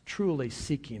are truly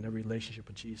seeking a relationship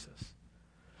with Jesus.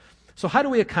 So how do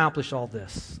we accomplish all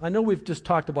this? I know we've just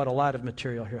talked about a lot of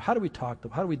material here. How do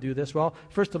we do this? Well,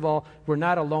 first of all, we're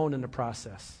not alone in the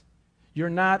process. You're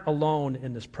not alone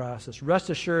in this process. Rest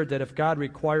assured that if God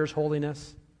requires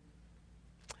holiness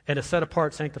and a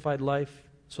set-apart, sanctified life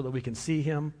so that we can see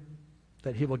Him,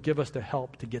 that He will give us the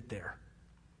help to get there.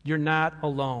 You're not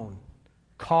alone.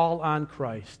 Call on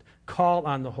Christ. Call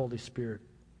on the Holy Spirit.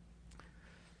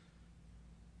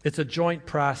 It's a joint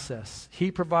process. He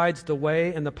provides the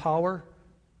way and the power,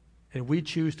 and we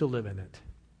choose to live in it.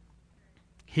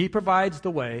 He provides the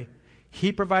way,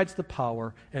 He provides the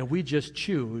power, and we just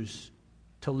choose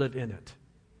to live in it.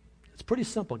 It's pretty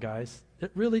simple, guys.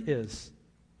 It really is.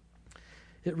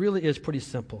 It really is pretty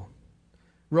simple.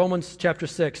 Romans chapter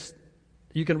 6,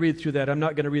 you can read through that. I'm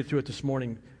not going to read through it this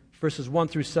morning. Verses 1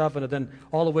 through 7, and then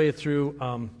all the way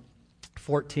through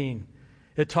 14.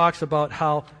 It talks about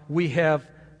how we have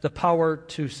the power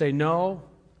to say no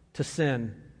to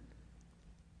sin.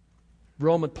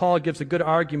 Paul gives a good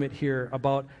argument here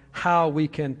about how we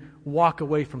can walk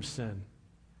away from sin,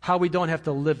 how we don't have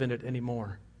to live in it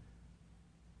anymore,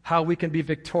 how we can be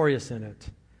victorious in it,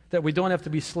 that we don't have to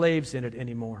be slaves in it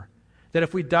anymore, that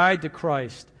if we died to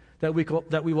Christ, that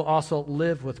we will also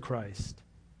live with Christ.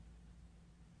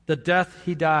 The death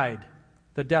He died,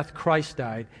 the death Christ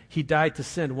died, He died to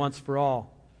sin once for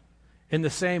all. In the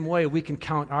same way, we can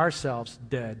count ourselves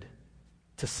dead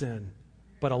to sin,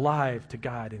 but alive to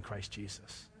God in Christ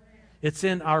Jesus. It's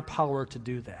in our power to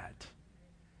do that.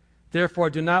 Therefore,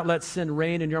 do not let sin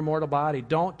reign in your mortal body.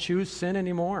 Don't choose sin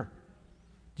anymore.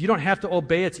 You don't have to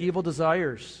obey its evil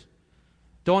desires.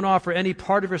 Don't offer any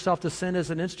part of yourself to sin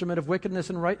as an instrument of wickedness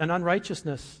and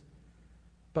unrighteousness,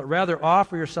 but rather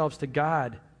offer yourselves to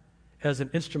God as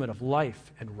an instrument of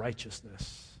life and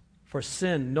righteousness. For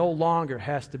sin no longer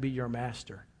has to be your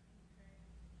master,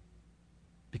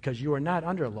 because you are not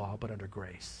under law, but under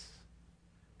grace.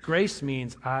 Grace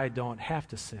means I don't have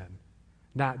to sin,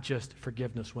 not just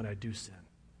forgiveness when I do sin.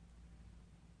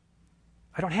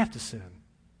 I don't have to sin.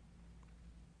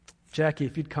 Jackie,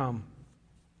 if you'd come.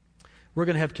 We're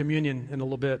going to have communion in a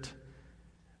little bit.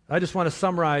 I just want to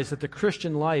summarize that the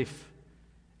Christian life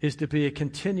is to be a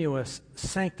continuous,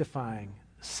 sanctifying,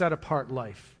 set-apart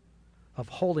life of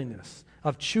holiness,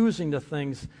 of choosing the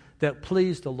things that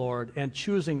please the Lord and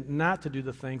choosing not to do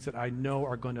the things that I know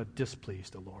are going to displease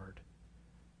the Lord.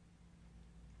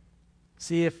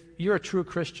 See, if you're a true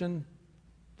Christian,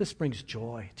 this brings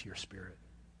joy to your spirit.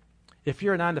 If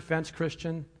you're an on-the-fence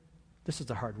Christian, this is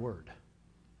a hard word.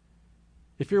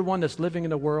 If you're one that's living in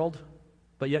the world,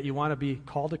 but yet you want to be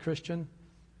called a Christian,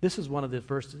 this is one of the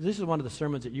verses, this is one of the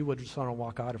sermons that you would just want to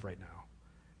walk out of right now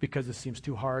because it seems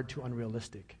too hard, too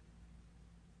unrealistic.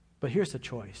 But here's the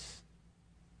choice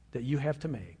that you have to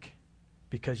make,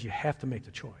 because you have to make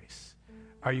the choice.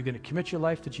 Are you going to commit your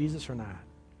life to Jesus or not?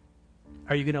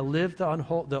 Are you going to live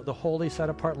the holy,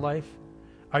 set-apart life?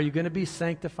 Are you going to be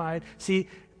sanctified? See,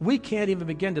 we can't even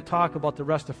begin to talk about the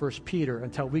rest of 1 Peter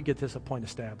until we get this point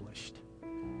established.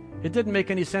 It didn't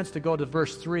make any sense to go to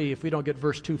verse 3 if we don't get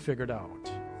verse 2 figured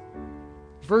out.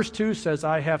 Verse 2 says,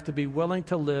 I have to be willing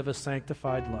to live a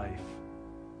sanctified life.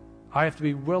 I have to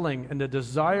be willing and a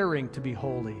desiring to be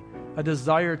holy, a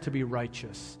desire to be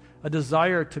righteous, a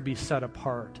desire to be set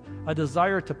apart, a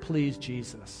desire to please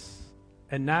Jesus,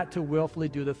 and not to willfully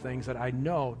do the things that I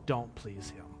know don't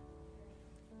please him.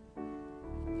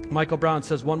 Michael Brown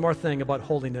says one more thing about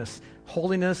holiness.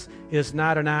 Holiness is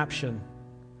not an option.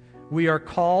 We are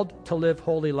called to live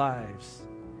holy lives,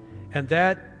 and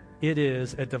that it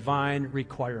is a divine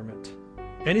requirement.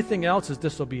 Anything else is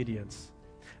disobedience.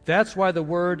 That's why the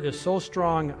word is so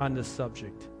strong on this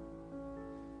subject.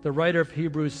 The writer of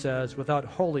Hebrews says, without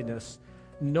holiness,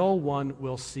 no one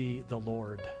will see the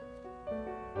Lord.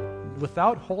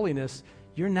 Without holiness,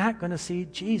 you're not going to see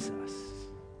Jesus.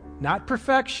 Not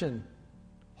perfection,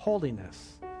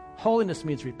 holiness. Holiness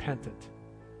means repentant.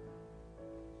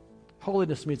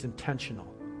 Holiness means intentional.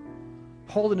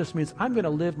 Holiness means I'm going to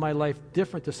live my life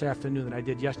different this afternoon than I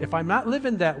did yesterday. If I'm not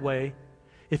living that way,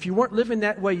 if you weren't living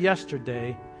that way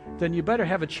yesterday, then you better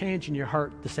have a change in your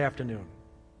heart this afternoon.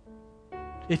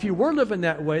 If you were living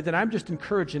that way, then I'm just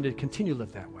encouraging you to continue to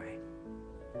live that way.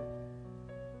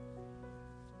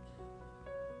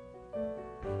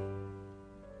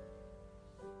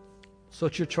 So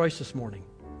it's your choice this morning.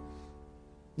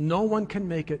 No one can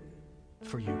make it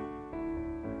for you.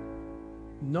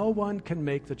 No one can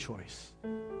make the choice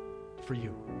for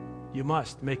you. You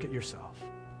must make it yourself.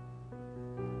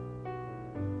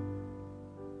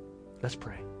 Let's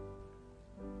pray.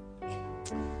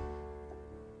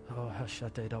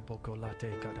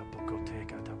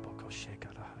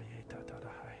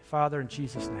 Father, in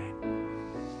Jesus'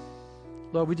 name,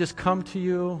 Lord, we just come to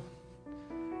you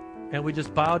and we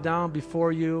just bow down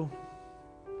before you.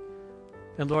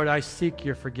 And Lord, I seek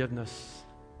your forgiveness.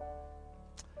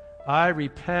 I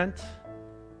repent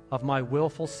of my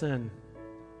willful sin.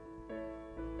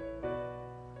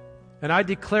 And I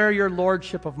declare your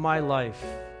lordship of my life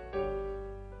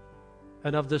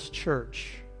and of this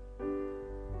church.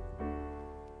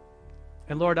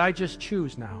 And Lord, I just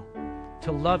choose now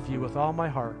to love you with all my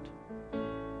heart,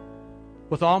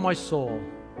 with all my soul,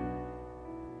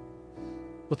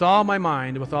 with all my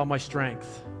mind, with all my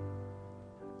strength.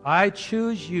 I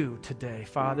choose you today,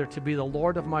 Father, to be the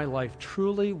Lord of my life,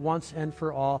 truly once and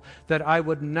for all, that I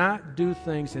would not do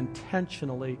things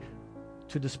intentionally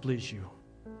to displease you.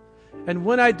 And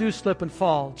when I do slip and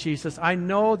fall, Jesus, I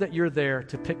know that you're there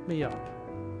to pick me up.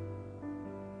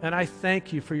 And I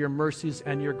thank you for your mercies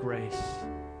and your grace.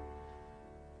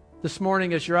 This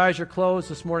morning, as your eyes are closed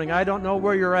this morning, I don't know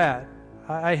where you're at.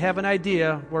 I have an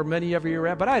idea where many of you are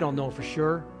at, but I don't know for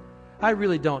sure. I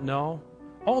really don't know.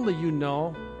 Only you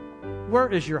know.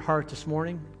 Where is your heart this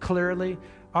morning? Clearly,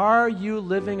 are you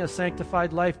living a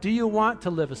sanctified life? Do you want to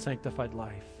live a sanctified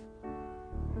life?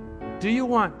 Do you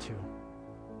want to?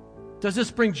 Does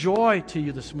this bring joy to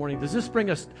you this morning? Does this bring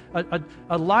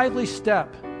a lively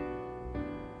step?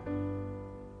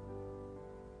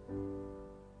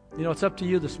 You know, it's up to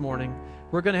you this morning.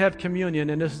 We're going to have communion,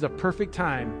 and this is a perfect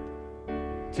time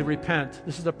to repent.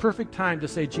 This is a perfect time to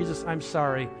say, Jesus, I'm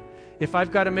sorry. If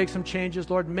I've got to make some changes,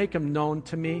 Lord, make them known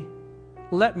to me.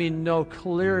 Let me know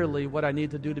clearly what I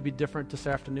need to do to be different this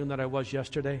afternoon than I was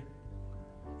yesterday.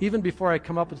 even before I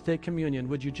come up to take communion,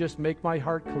 would you just make my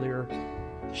heart clear?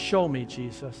 Show me,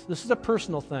 Jesus. This is a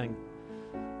personal thing.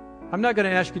 I'm not going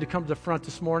to ask you to come to the front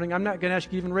this morning. I'm not going to ask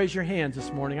you to even raise your hands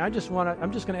this morning. I'm just going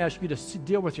to ask you to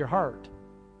deal with your heart.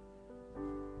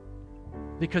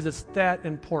 Because it's that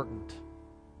important.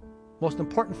 Most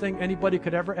important thing anybody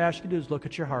could ever ask you to do is look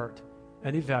at your heart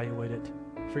and evaluate it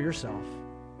for yourself.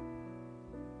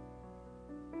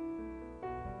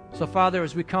 So, Father,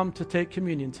 as we come to take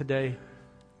communion today,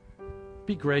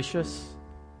 be gracious.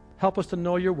 Help us to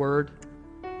know your word.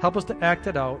 Help us to act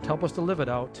it out. Help us to live it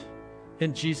out.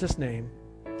 In Jesus' name,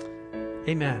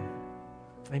 amen.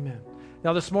 Amen.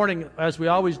 Now this morning, as we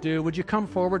always do, would you come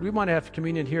forward? We want to have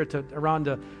communion here around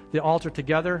the altar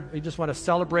together. We just want to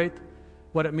celebrate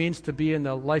what it means to be in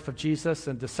the life of Jesus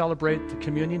and to celebrate the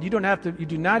communion. You do not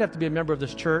have to be a member of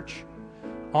this church.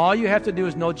 All you have to do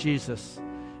is know Jesus.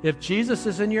 If Jesus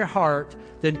is in your heart,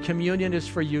 then communion is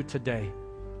for you today.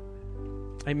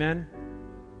 Amen.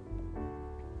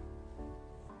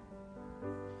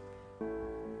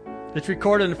 It's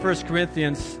recorded in 1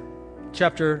 Corinthians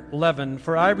chapter 11,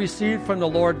 "For I received from the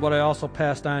Lord what I also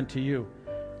passed on to you.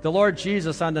 The Lord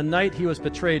Jesus, on the night he was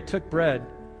betrayed, took bread,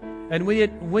 and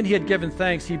when he had given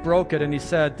thanks, he broke it, and he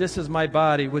said, 'This is my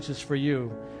body, which is for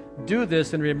you. Do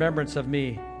this in remembrance of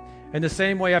me.' In the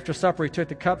same way, after supper, he took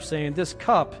the cup, saying, 'This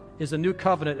cup is a new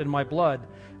covenant in my blood.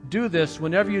 Do this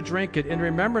whenever you drink it in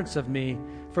remembrance of me.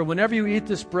 For whenever you eat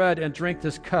this bread and drink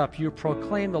this cup, you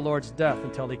proclaim the Lord's death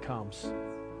until he comes.'"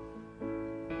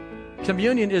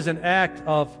 Communion is an act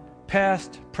of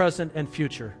past, present, and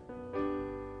future.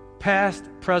 Past,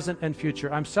 present, and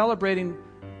future. I'm celebrating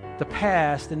the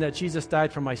past in that Jesus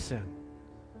died for my sin.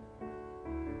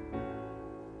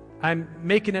 I'm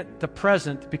making it the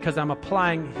present because I'm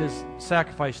applying his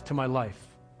sacrifice to my life.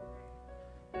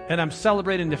 And I'm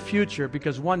celebrating the future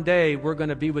because one day we're going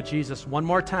to be with Jesus one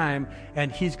more time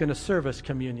and he's going to serve us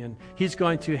communion. He's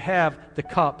going to have the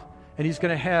cup and he's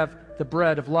going to have the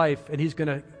bread of life and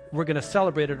we're going to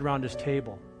celebrate it around his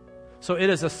table. So it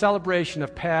is a celebration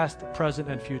of past, present,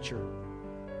 and future.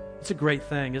 It's a great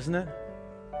thing, isn't it?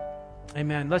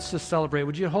 Amen. Let's just celebrate.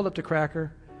 Would you hold up the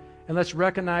cracker? And let's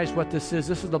recognize what this is.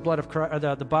 This is the blood of Christ,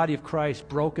 the body of Christ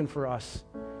broken for us.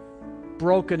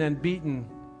 Broken and beaten,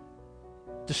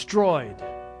 destroyed,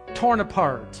 torn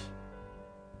apart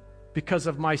because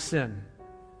of my sin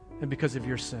and because of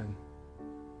your sin.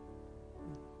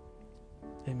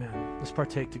 Amen. Let's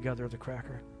partake together of the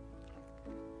cracker.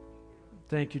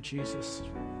 Thank you, Jesus.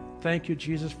 Thank you,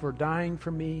 Jesus, for dying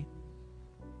for me.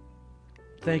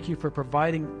 Thank you for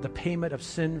providing the payment of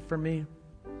sin for me.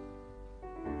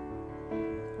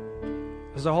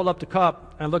 As I hold up the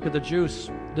cup and look at the juice,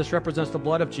 this represents the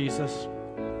blood of Jesus.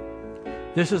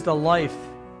 This is the life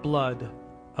blood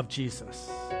of Jesus.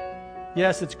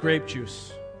 Yes, it's grape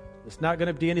juice. It's not going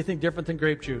to be anything different than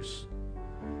grape juice.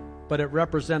 But it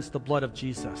represents the blood of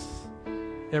Jesus.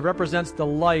 It represents the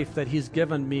life that he's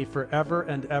given me forever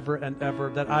and ever and ever,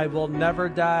 that I will never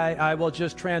die. I will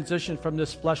just transition from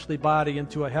this fleshly body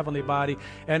into a heavenly body,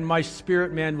 and my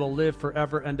spirit man will live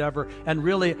forever and ever. And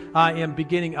really, I am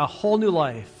beginning a whole new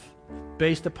life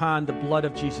based upon the blood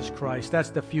of Jesus Christ. That's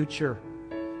the future.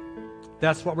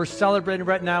 That's what we're celebrating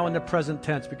right now in the present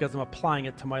tense because I'm applying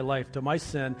it to my life, to my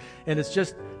sin. And it's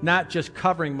just not just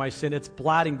covering my sin, it's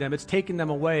blotting them. It's taking them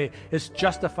away. It's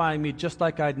justifying me just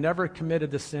like I'd never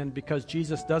committed the sin because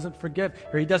Jesus doesn't forgive,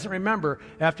 or he doesn't remember.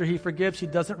 After he forgives, he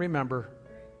doesn't remember.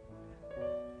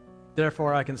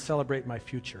 Therefore, I can celebrate my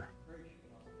future.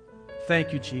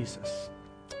 Thank you, Jesus.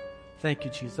 Thank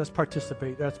you, Jesus. Let's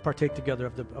participate. Let's partake together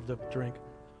of the drink.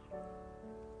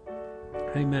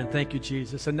 Amen. Thank you,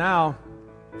 Jesus. And now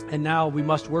we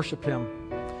must worship him.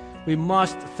 We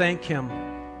must thank him.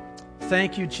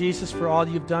 Thank you, Jesus, for all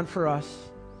you've done for us.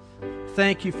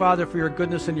 Thank you, Father, for your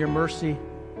goodness and your mercy.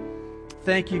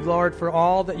 Thank you, Lord, for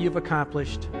all that you've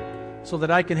accomplished so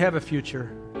that I can have a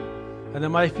future and that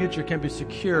my future can be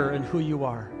secure in who you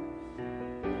are.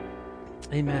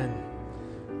 Amen.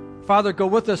 Father, go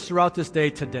with us throughout this day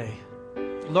today.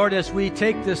 Lord, as we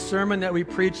take this sermon that we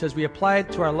preach, as we apply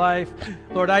it to our life,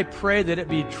 Lord, I pray that it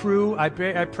be true. I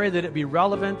pray that it be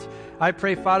relevant. I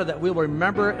pray, Father, that we'll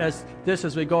remember as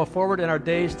we go forward in our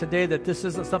days today, that this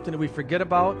isn't something that we forget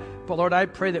about. But, Lord, I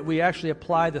pray that we actually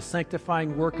apply the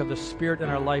sanctifying work of the Spirit in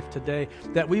our life today,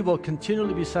 that we will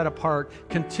continually be set apart,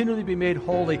 continually be made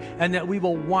holy, and that we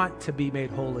will want to be made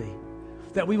holy,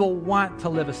 that we will want to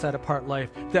live a set-apart life,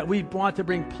 that we want to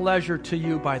bring pleasure to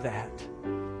you by that.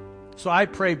 So I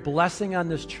pray blessing on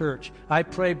this church. I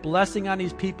pray blessing on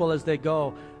these people as they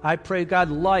go. I pray, God,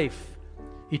 life,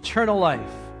 eternal life,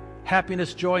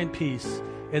 happiness, joy, and peace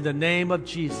in the name of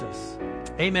Jesus.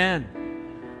 Amen.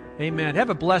 Amen. Have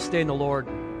a blessed day in the Lord.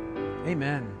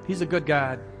 Amen. He's a good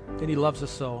God, and He loves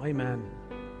us so. Amen.